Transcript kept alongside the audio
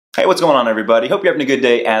Hey, what's going on, everybody? Hope you're having a good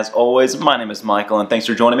day as always. My name is Michael and thanks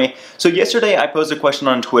for joining me. So yesterday I posted a question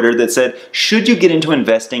on Twitter that said, should you get into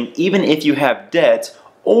investing even if you have debts,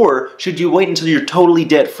 or should you wait until you're totally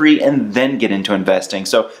debt-free and then get into investing?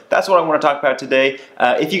 So that's what I want to talk about today.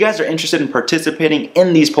 If you guys are interested in participating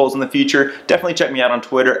in these polls in the future, definitely check me out on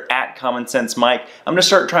Twitter at Commoncentsmike. I'm going to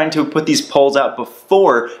start trying to put these polls out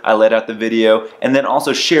before I let out the video, and then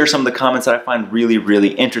also share some of the comments that I find really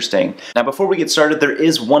interesting. Now, before we get started, there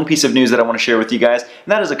is one piece of news that I want to share with you guys, and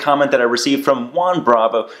that is a comment that I received from Juan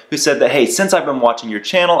Bravo, who said that, hey, since I've been watching your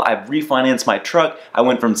channel, I've refinanced my truck. I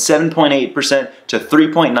went from 7.8% to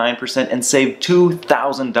 3.9% and saved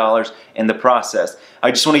 $2,000 in the process.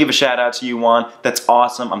 I just want to give a shout out to you, Juan. That's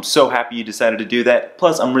awesome. I'm so happy you decided to do that.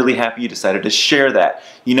 Plus, I'm really happy you decided to share that.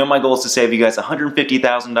 You know my goal is to save you guys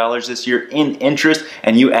 $150,000 this year in interest,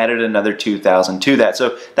 and you added another $2,000 to that.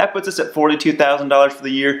 So that puts us at $42,000 for the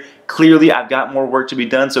year. Clearly, I've got more work to be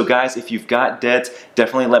done. So guys, if you've got debts,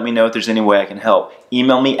 definitely let me know if there's any way I can help.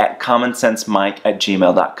 Email me at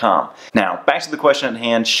commoncentsmike@gmail.com. Now, back to the question at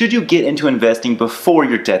hand. Should you get into investing before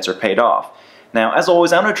your debts are paid off? Now, as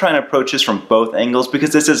always, I'm going to try and approach this from both angles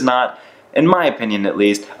because this is not, in my opinion at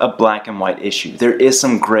least, a black and white issue. There is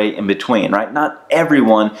some gray in between, right? Not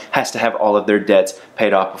everyone has to have all of their debts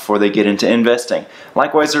paid off before they get into investing.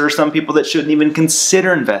 Likewise, there are some people that shouldn't even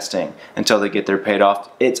consider investing until they get their paid off.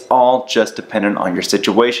 It's all just dependent on your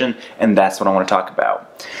situation, and that's what I want to talk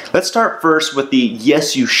about. Let's start first with the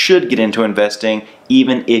yes, you should get into investing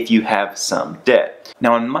even if you have some debt.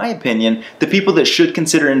 Now, in my opinion, the people that should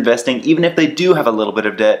consider investing, even if they do have a little bit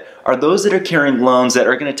of debt, are those that are carrying loans that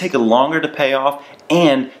are going to take longer to pay off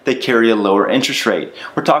and they carry a lower interest rate.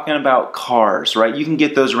 We're talking about cars, right? You can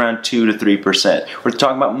get those around 2 to 3%. We're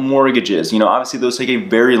talking about mortgages. You know, obviously those take a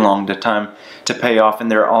very long time to pay off, and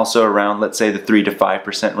they're also around, let's say, the 3 to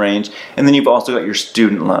 5% range. And then you've also got your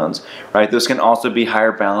student loans, right? Those can also be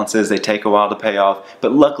higher balances. They take a while to pay off,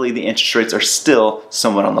 but luckily the interest rates are still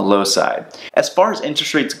somewhat on the low side. As far as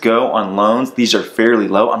interest rates go on loans, these are fairly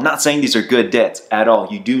low. I'm not saying these are good debts at all.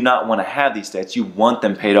 You do not want to have these debts. You want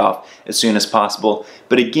them paid off as soon as possible.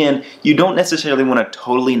 But again, you don't necessarily want to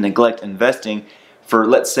totally neglect investing for,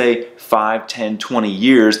 let's say, 5, 10, 20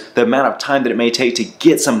 years, the amount of time that it may take to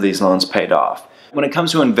get some of these loans paid off. When it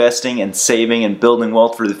comes to investing and saving and building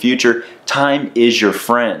wealth for the future, time is your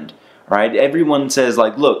friend. Right? Everyone says,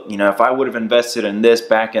 like, look, you know, if I would have invested in this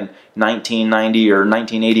back in 1990 or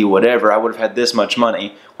 1980, whatever, I would have had this much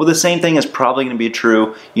money. Well, the same thing is probably going to be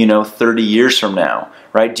true, you know, 30 years from now,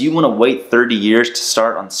 right? Do you want to wait 30 years to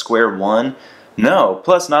start on square one? No.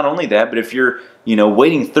 Plus, not only that, but if you're, you know,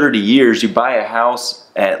 waiting 30 years, you buy a house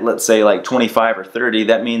at, let's say, like 25 or 30,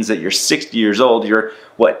 that means that you're 60 years old. You're,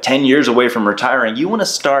 what, 10 years away from retiring. You want to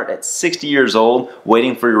start at 60 years old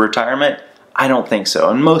waiting for your retirement? I don't think so,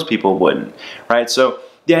 and most people wouldn't, right? So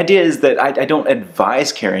the idea is that I don't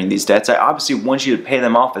advise carrying these debts. I obviously want you to pay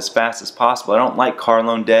them off as fast as possible. I don't like car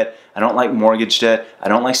loan debt. I don't like mortgage debt. I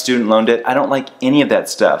don't like student loan debt. I don't like any of that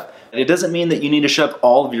stuff. It doesn't mean that you need to shove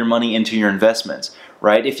all of your money into your investments,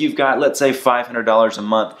 right? If you've got, let's say, $500 a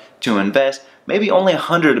month to invest, maybe only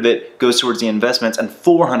 $100 of it goes towards the investments and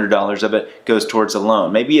 $400 of it goes towards the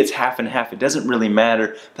loan. Maybe it's half and half. It doesn't really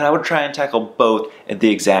matter, but I would try and tackle both at the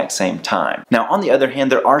exact same time. Now, on the other hand,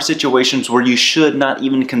 there are situations where you should not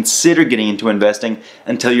even consider getting into investing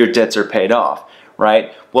until your debts are paid off,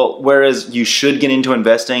 right? Well, whereas you should get into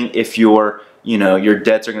investing if your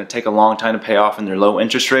debts are going to take a long time to pay off and they're low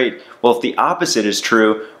interest rate. Well, if the opposite is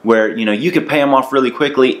true, where, you know, you could pay them off really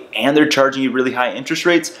quickly and they're charging you really high interest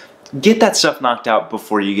rates, get that stuff knocked out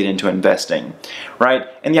before you get into investing, right?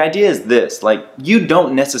 And the idea is this, like, you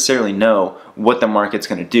don't necessarily know what the market's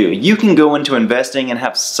going to do. You can go into investing and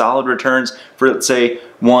have solid returns for, let's say,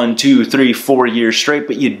 1, 2, 3, 4 years straight,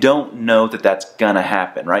 but you don't know that that's going to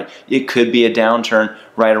happen, right? It could be a downturn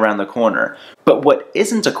right around the corner. But what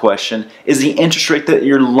isn't a question is the interest rate that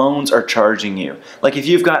your loans are charging you. Like if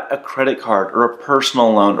you've got a credit card or a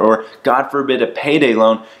personal loan or, God forbid, a payday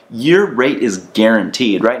loan, your rate is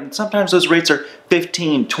guaranteed, right? And sometimes those rates are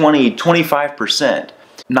 15, 20, 25%.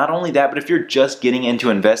 Not only that, but if you're just getting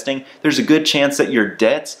into investing, there's a good chance that your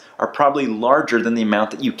debts are probably larger than the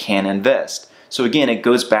amount that you can invest. So again, it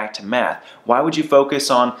goes back to math. Why would you focus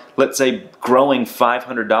on, let's say, growing $500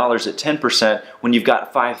 at 10% when you've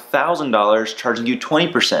got $5,000 charging you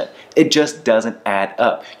 20%? It just doesn't add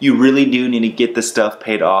up. You really do need to get this stuff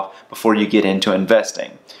paid off before you get into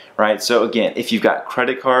investing, right? So again, if you've got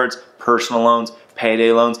credit cards, personal loans,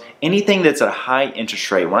 payday loans, anything that's at a high interest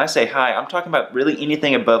rate. When I say high, I'm talking about really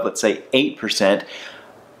anything above, let's say, 8%.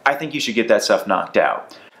 I think you should get that stuff knocked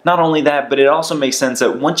out. Not only that, but it also makes sense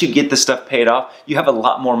that once you get this stuff paid off, you have a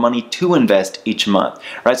lot more money to invest each month,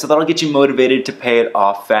 right? So that'll get you motivated to pay it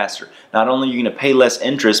off faster. Not only are you going to pay less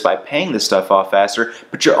interest by paying this stuff off faster,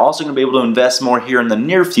 but you're also going to be able to invest more here in the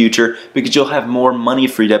near future because you'll have more money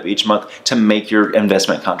freed up each month to make your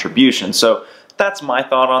investment contribution. So that's my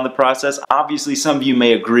thought on the process. Obviously, some of you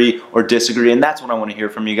may agree or disagree, and that's what I want to hear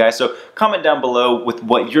from you guys. So comment down below with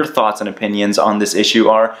what your thoughts and opinions on this issue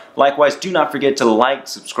are. Likewise, do not forget to like,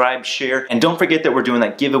 subscribe, share, and don't forget that we're doing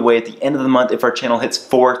that giveaway at the end of the month if our channel hits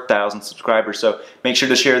 4,000 subscribers. So make sure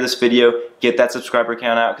to share this video, get that subscriber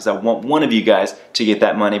count out, because I want one of you guys to get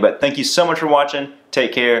that money. But thank you so much for watching.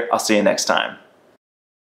 Take care. I'll see you next time.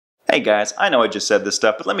 Hey guys, I know I just said this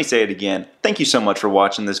stuff, but let me say it again. Thank you so much for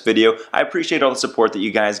watching this video. I appreciate all the support that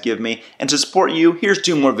you guys give me. And to support you, here's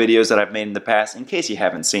 2 more videos that I've made in the past in case you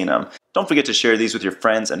haven't seen them. Don't forget to share these with your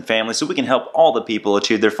friends and family so we can help all the people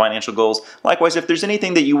achieve their financial goals. Likewise, if there's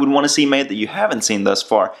anything that you would want to see made that you haven't seen thus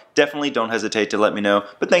far, definitely don't hesitate to let me know.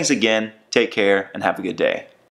 But thanks again, take care, and have a good day.